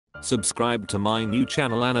Subscribe to my new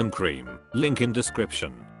channel Anime Cream, link in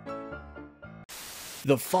description.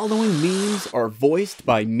 The following memes are voiced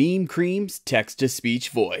by Meme Cream's text-to-speech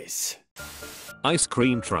voice. Ice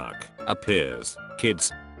cream truck appears,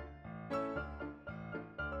 kids.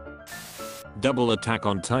 Double Attack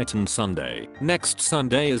on Titan Sunday. Next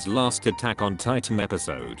Sunday is last Attack on Titan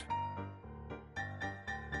episode.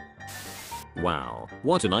 Wow,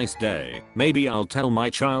 what a nice day. Maybe I'll tell my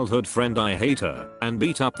childhood friend I hate her and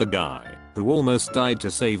beat up the guy who almost died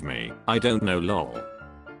to save me. I don't know, lol.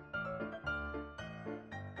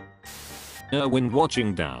 Erwin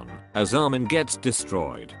watching down as Armin gets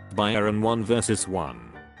destroyed by Eren 1 vs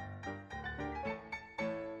 1.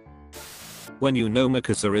 When you know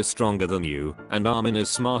Mikasa is stronger than you and Armin is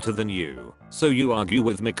smarter than you, so you argue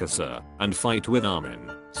with Mikasa and fight with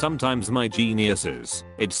Armin. Sometimes my geniuses,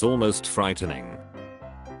 it's almost frightening.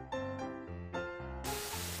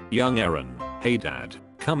 Young Eren, hey dad,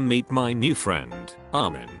 come meet my new friend,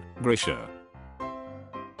 Armin, Grisha.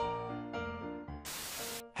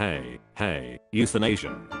 Hey,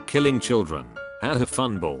 euthanasian, killing children, had a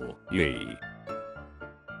fun ball, yee.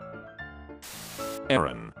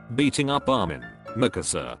 Eren, beating up Armin,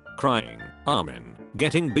 Mikasa, crying, Armin,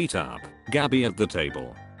 getting beat up, Gabby at the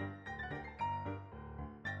table.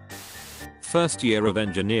 First year of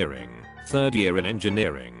engineering, third year in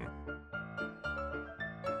engineering.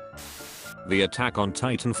 The Attack on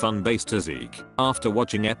Titan fun-based Zeke, after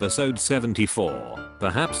watching episode 74,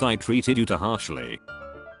 perhaps I treated you too harshly.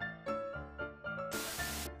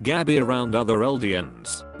 Gabby around other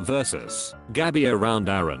Eldians versus Gabby around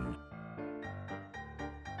Eren.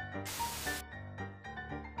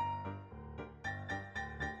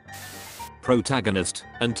 Protagonist,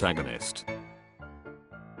 antagonist.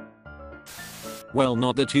 Well,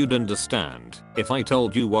 not that you'd understand if I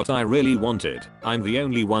told you what I really wanted. I'm the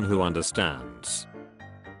only one who understands.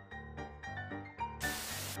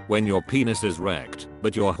 When your penis is wrecked,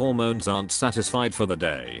 but your hormones aren't satisfied for the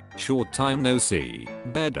day. Short time no see.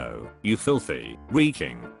 Bedo, you filthy,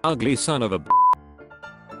 reeking, ugly son of a b****.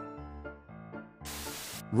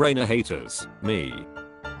 Reina haters, me.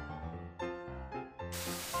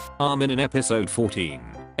 Armin in episode 14.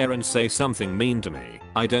 Eren say something mean to me.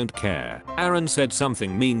 I don't care. Eren said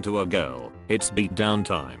something mean to a girl. It's beatdown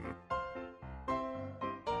time.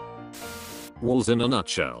 Walls in a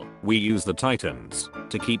nutshell. We use the Titans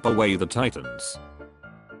to keep away the Titans.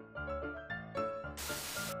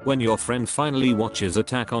 When your friend finally watches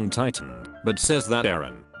Attack on Titan but says that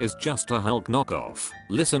Eren is just a Hulk knockoff,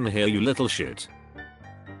 listen here you little shit.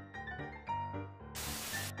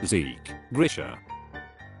 Zeke, Grisha.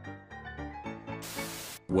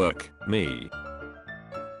 Work, me.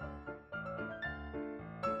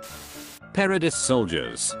 Paradis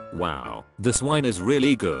soldiers, wow, this wine is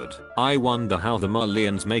really good. I wonder how the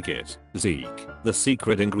Marlians make it. Zeke, the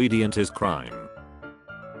secret ingredient is crime.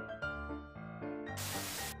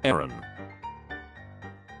 Eren.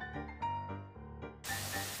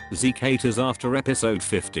 Zeke haters after episode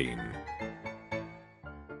 15.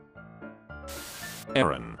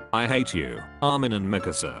 Eren, I hate you, Armin and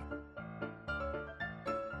Mikasa.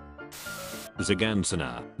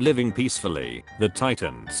 Zagansana, living peacefully, the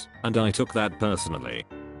Titans, and I took that personally.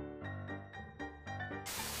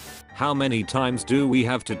 How many times do we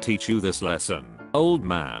have to teach you this lesson, old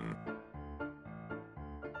man?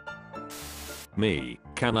 Me,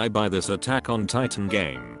 can I buy this Attack on Titan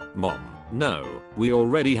game? Mom, no, we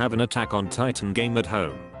already have an Attack on Titan game at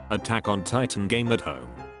home. Attack on Titan game at home.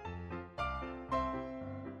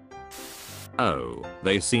 Oh,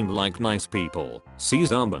 they seem like nice people.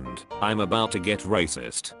 Seize almond, I'm about to get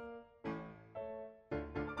racist.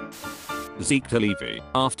 Zeke to Levi,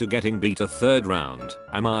 after getting beat a third round,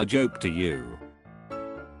 am I a joke to you?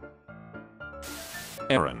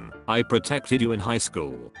 Eren, I protected you in high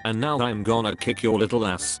school, and now I'm gonna kick your little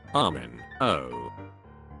ass, Armin, oh.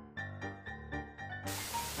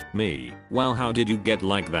 Me, well how did you get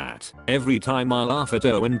like that? Every time I laugh at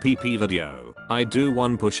Owen PP video, I do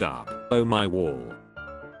one push up, oh my wall.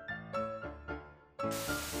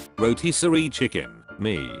 Rotisserie chicken,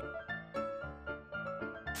 me.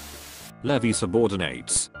 Levi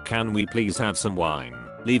subordinates, can we please have some wine?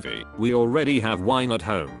 Levi, we already have wine at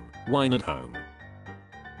home, wine at home.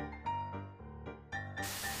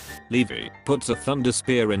 Levi, puts a thunder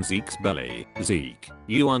spear in Zeke's belly. Zeke,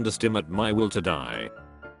 you underestimate my will to die.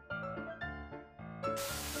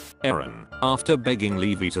 Eren, after begging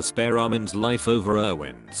Levi to spare Armin's life over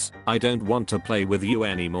Erwin's, I don't want to play with you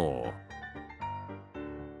anymore.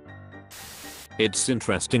 It's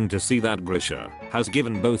interesting to see that Grisha has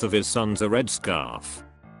given both of his sons a red scarf.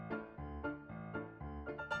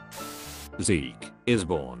 Zeke is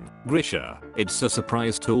born. Grisha, it's a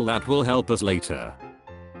surprise tool that will help us later.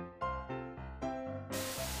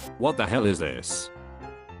 What the hell is this?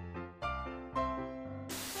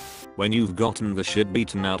 When you've gotten the shit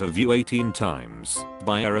beaten out of you 18 times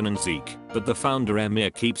by Eren and Zeke, but the founder Emir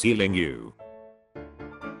keeps healing you.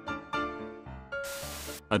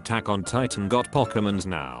 Attack on Titan got Pokemons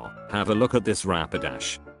now. Have a look at this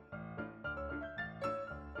Rapidash.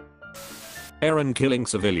 Eren killing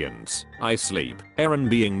civilians. I sleep. Eren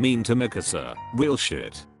being mean to Mikasa. Real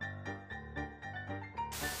shit.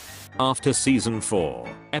 After Season 4,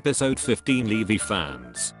 Episode 15 Levi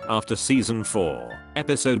fans. After Season 4,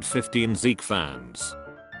 Episode 15 Zeke fans.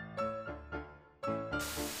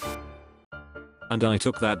 And I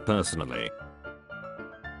took that personally.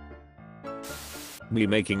 Me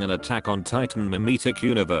making an Attack on Titan mimetic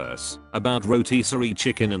universe about rotisserie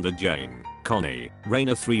chicken and the Jane, Connie,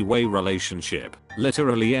 Reina three-way relationship,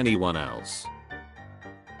 literally anyone else.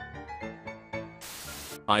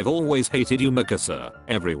 I've always hated you Mikasa,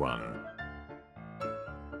 everyone.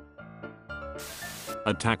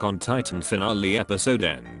 Attack on Titan finale episode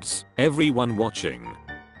ends, everyone watching.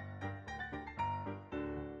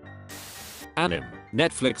 Anime,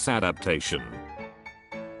 Netflix adaptation.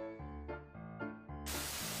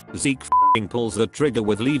 Zeke f***ing pulls the trigger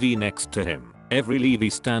with Levi next to him. Every Levi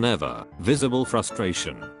stan ever. Visible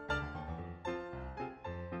frustration.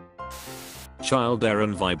 Child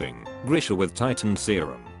Eren vibing. Grisha with Titan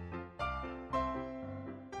serum.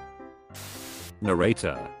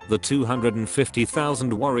 Narrator. The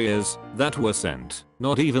 250,000 warriors that were sent.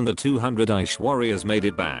 Not even the 200 Aish warriors made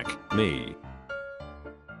it back. Me.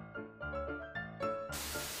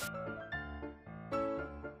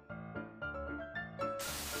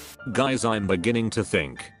 Guys, I'm beginning to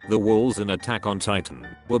think the walls in Attack on Titan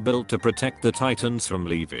were built to protect the Titans from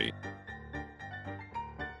Levi.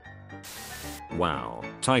 Wow,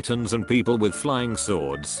 Titans and people with flying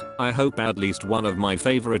swords. I hope at least one of my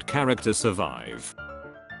favorite characters survive.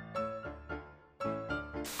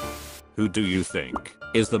 Who do you think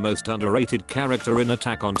is the most underrated character in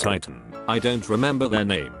Attack on Titan? I don't remember their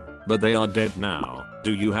name, but they are dead now.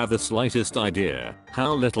 Do you have the slightest idea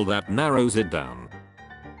how little that narrows it down?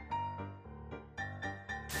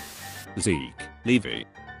 Zeke, Levi.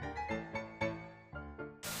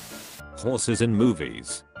 Horses in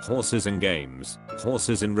movies, horses in games,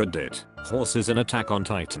 horses in Reddit, horses in Attack on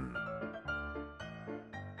Titan.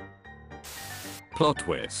 Plot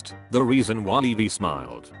twist. The reason why Levi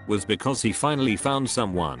smiled was because he finally found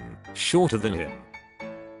someone shorter than him.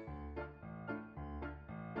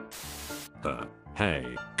 Hey,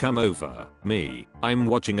 come over. Me, I'm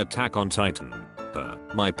watching Attack on Titan.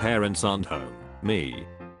 My parents aren't home. Me.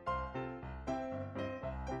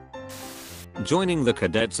 Joining the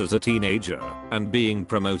cadets as a teenager and being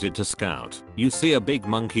promoted to scout, you see a big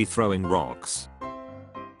monkey throwing rocks.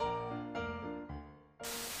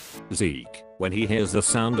 Zeke, when he hears the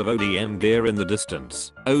sound of ODM gear in the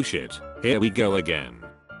distance. Oh shit, here we go again.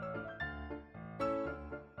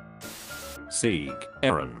 Zeke,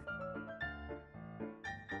 Eren.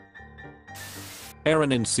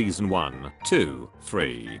 Eren in Season 1, 2,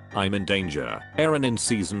 3, I'm in danger. Eren in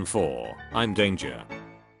Season 4, I'm danger.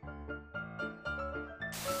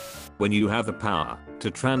 When you have the power to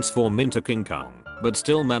transform into King Kong, but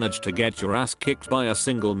still manage to get your ass kicked by a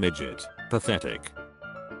single midget. Pathetic.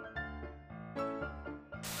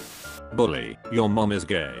 Bully, your mom is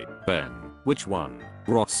gay. Ben, which one?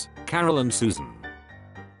 Ross, Carol and Susan.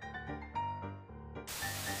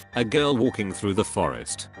 A girl walking through the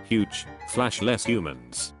forest, huge, flashless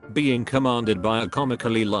humans, being commanded by a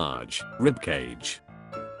comically large ribcage.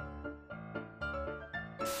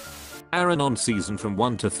 Eren on season from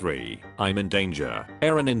 1 to 3, I'm in danger.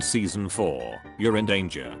 Eren in season 4, you're in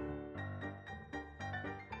danger.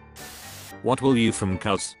 What will you from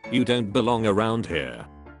cuz? You don't belong around here.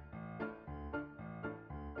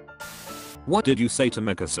 What did you say to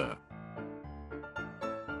Mikasa?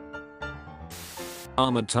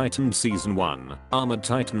 Armored Titan Season 1, Armored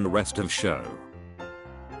Titan rest of show.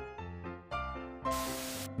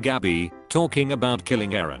 Gabby, talking about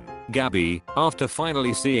killing Eren. Gabby, after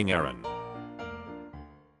finally seeing Eren.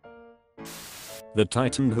 The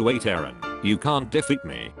Titan who ate Eren. You can't defeat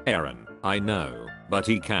me, Eren. I know, but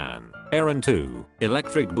he can. Eren 2,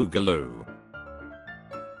 Electric Boogaloo.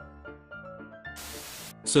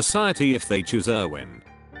 Society if they choose Erwin.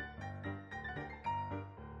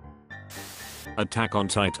 Attack on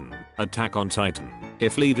Titan. Attack on Titan.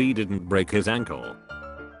 If Levi didn't break his ankle.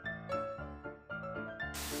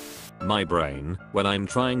 My brain, when I'm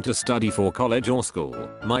trying to study for college or school.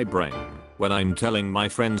 My brain, when I'm telling my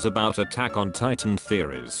friends about Attack on Titan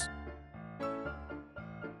theories.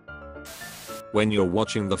 When you're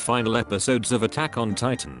watching the final episodes of Attack on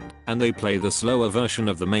Titan, and they play the slower version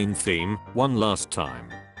of the main theme, one last time.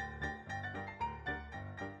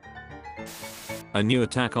 A new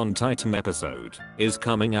Attack on Titan episode is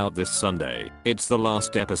coming out this Sunday. It's the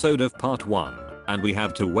last episode of part 1, and we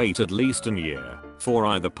have to wait at least a year for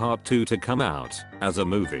either part 2 to come out as a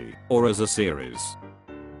movie or as a series.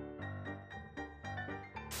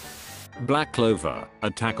 Black Clover,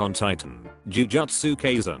 Attack on Titan, Jujutsu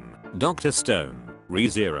Kaisen, Dr. Stone,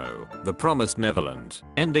 ReZero, The Promised Neverland,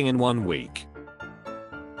 ending in 1 week.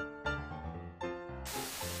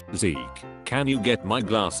 Zeke, can you get my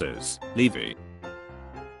glasses, Levi?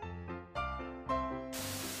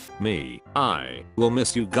 Me, I will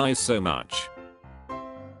miss you guys so much.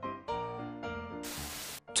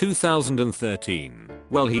 2013,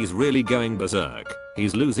 well he's really going berserk,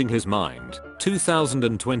 he's losing his mind.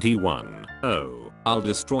 2021, oh, I'll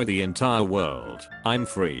destroy the entire world, I'm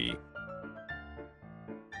free.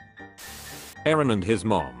 Eren and his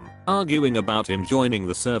mom, arguing about him joining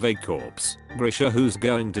the Survey Corps. Grisha who's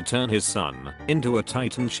going to turn his son into a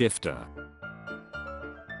Titan shifter.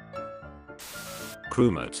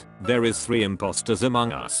 Crewmate, there is 3 imposters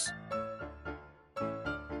among us.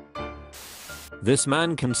 This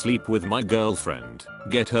man can sleep with my girlfriend,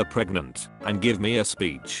 get her pregnant, and give me a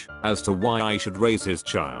speech as to why I should raise his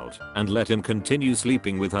child and let him continue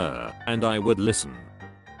sleeping with her, and I would listen.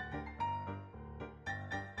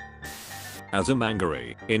 As a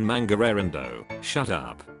mangari, in Manga Erendo, shut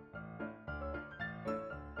up.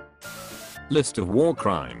 List of war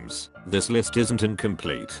crimes. This list isn't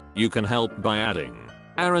incomplete. You can help by adding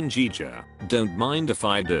Aaron Gija, don't mind if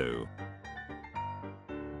I do.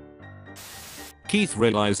 Keith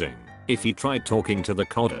realizing, if he tried talking to the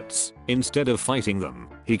Coddets, instead of fighting them,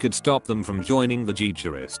 he could stop them from joining the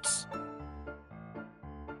Gijerists.